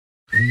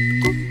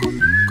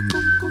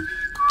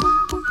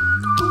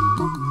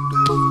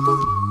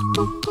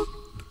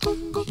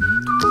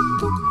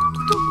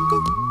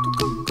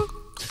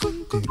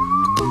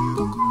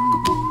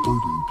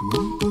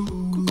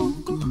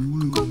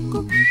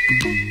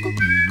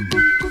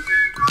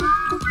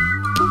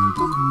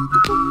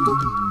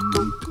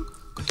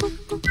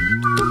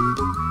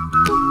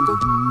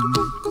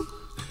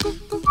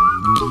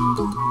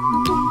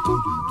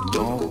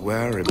Don't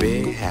worry,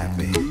 be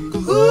happy.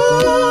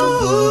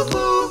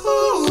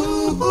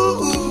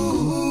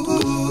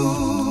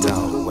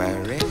 Don't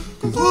worry.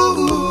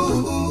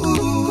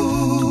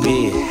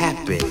 Be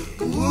happy.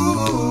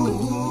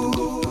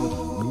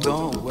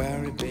 Don't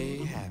worry,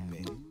 be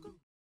happy.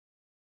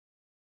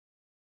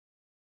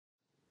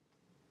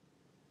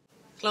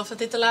 Ik geloof dat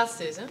dit de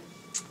laatste is, hè?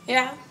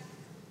 Ja.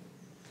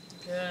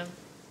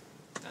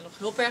 Heb je nog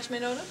hulp ergens mee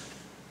nodig?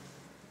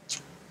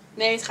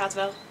 Nee, het gaat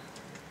wel.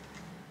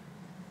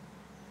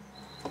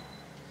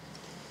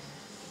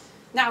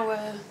 Nou,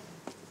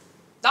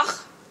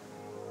 dag.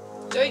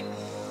 Doei.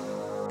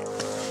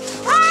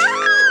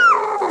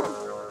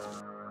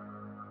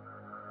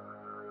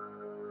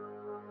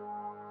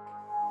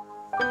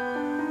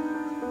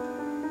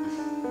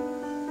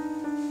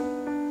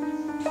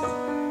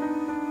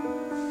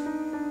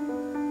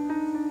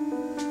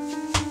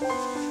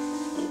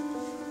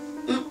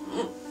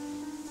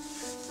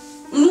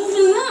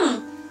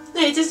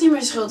 Nee, het is niet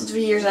mijn schuld dat we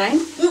hier zijn.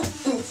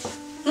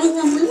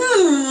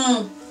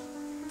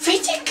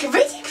 Weet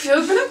ik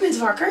veel. Ik ben ook net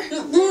wakker.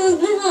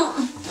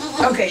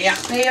 Oké, ja.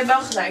 Nee, je hebt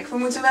wel gelijk. We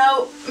moeten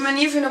wel een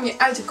manier vinden om hier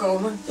uit te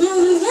komen.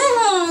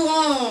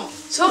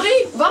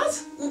 Sorry,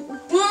 wat?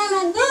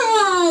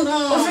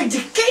 Of ik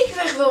de cake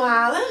weg wil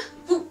halen?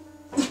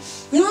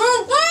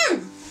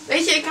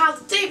 Weet je, ik haal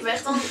de tape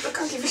weg, dan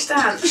kan ik je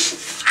verstaan.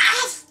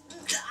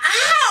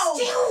 Auw!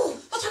 Stil!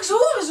 Wat straks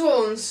horen ze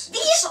ons?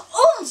 Wie is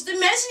ons? De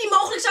mensen die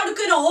mogelijk zouden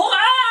kunnen horen.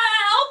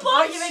 Help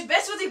ons! Oh, je weet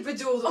best wat ik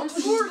bedoel. De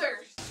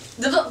ontvoerders.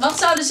 Wat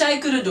zouden zij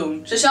kunnen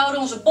doen? Ze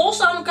zouden onze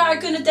polsen aan elkaar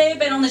kunnen tapen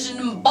en dan eens in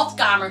een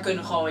badkamer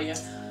kunnen gooien.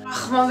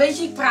 Ach man, weet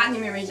je, ik praat niet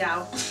meer met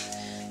jou.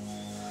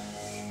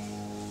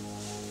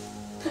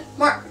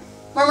 Maar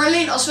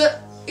Marleen, als we...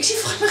 Ik zie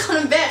volgens mij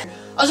gewoon een weg.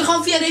 Als we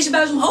gewoon via deze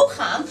buis omhoog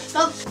gaan,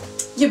 dan...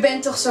 Je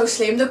bent toch zo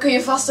slim, dan kun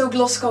je vast ook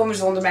loskomen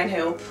zonder mijn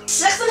hulp. Het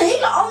is echt een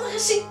hele andere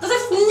zin. Dat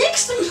heeft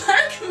niks te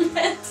maken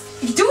met...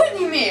 Ik doe het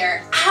niet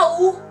meer.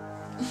 Auw!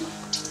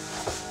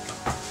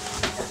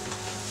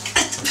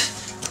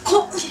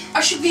 Kom,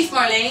 alsjeblieft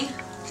Marleen.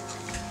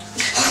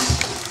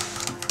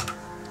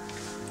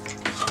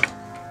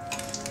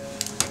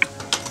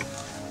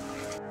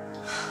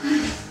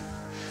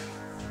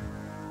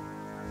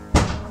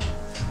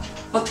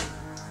 Wat?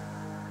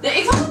 Nee,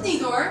 ik was het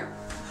niet hoor.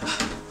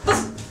 Wat?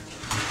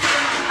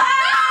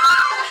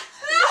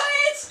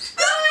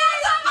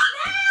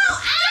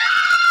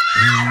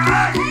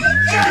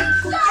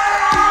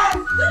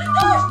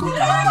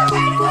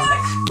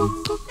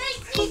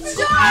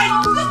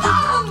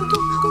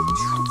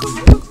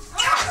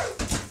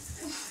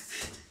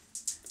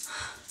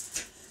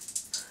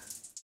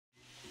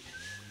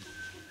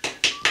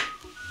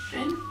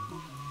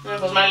 Nou,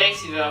 volgens mij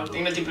leeft hij wel. Ik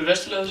denk dat hij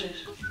bewusteloos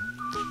is.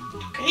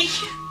 Oké.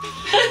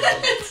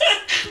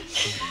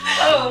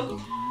 Oh,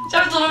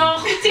 zou het toch wel een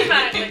goed team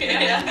eigenlijk?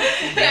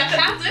 Ja,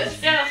 gaat het?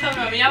 Ja, dat gaat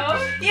wel. Met jou ook?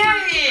 Ja.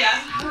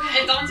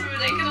 En dan te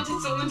bedenken dat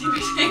dit zonder die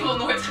muziek wel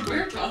nooit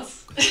gebeurd was.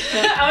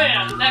 Oh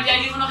ja, dan heb jij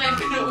in ieder geval nog even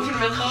kunnen oefenen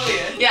met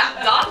gooien. Ja,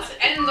 dat.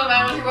 En dan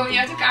waren we gewoon niet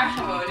uit elkaar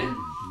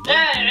geworden.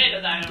 Ja, ik weet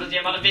dat eigenlijk. Want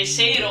jij had een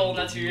wc-rol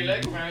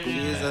natuurlijk. Maar,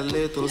 Here's a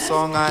little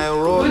song I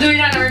Hoe wrote. doe je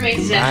daar nou weer mee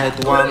te zeggen?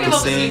 I'd want to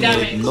sing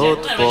it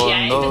note for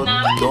note.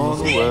 Don't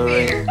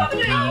worry. Wat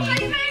bedoel je? Ga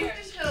je mij weer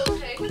de schuld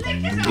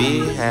geven?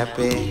 Be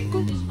happy.